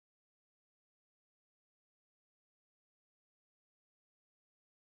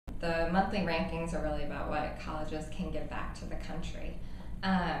the monthly rankings are really about what colleges can give back to the country.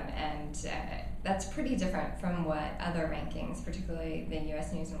 That's pretty different from what other rankings, particularly the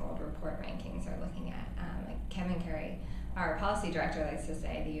U.S. News and World Report rankings, are looking at. Like Kevin Carey, our policy director, likes to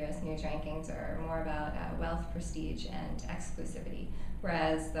say the U.S. News rankings are more about wealth, prestige, and exclusivity,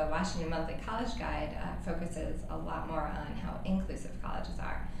 whereas the Washington Monthly College Guide focuses a lot more on how inclusive colleges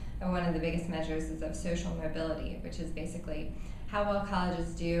are. And one of the biggest measures is of social mobility, which is basically how well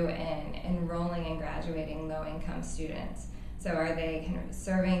colleges do in enrolling and graduating low-income students. So are they kind of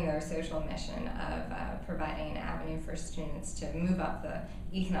serving their social mission of providing an avenue for students to move up the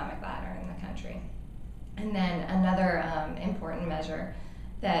economic ladder in the country? And then another important measure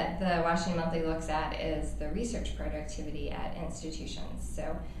that the Washington Monthly looks at is the research productivity at institutions.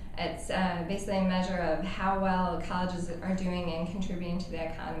 So it's basically a measure of how well colleges are doing in contributing to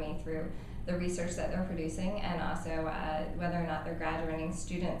the economy through the research that they're producing, and also whether or not they're graduating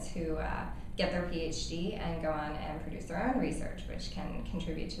students who get their PhD and go on and produce their own research, which can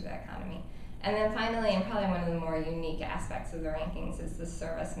contribute to the economy. And then finally, and probably one of the more unique aspects of the rankings, is the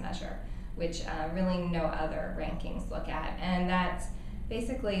service measure, which really no other rankings look at. And that's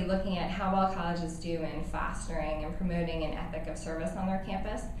basically looking at how well colleges do in fostering and promoting an ethic of service on their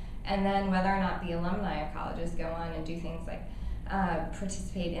campus, and then whether or not the alumni of colleges go on and do things like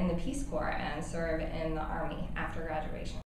participate in the Peace Corps and serve in the Army after graduation.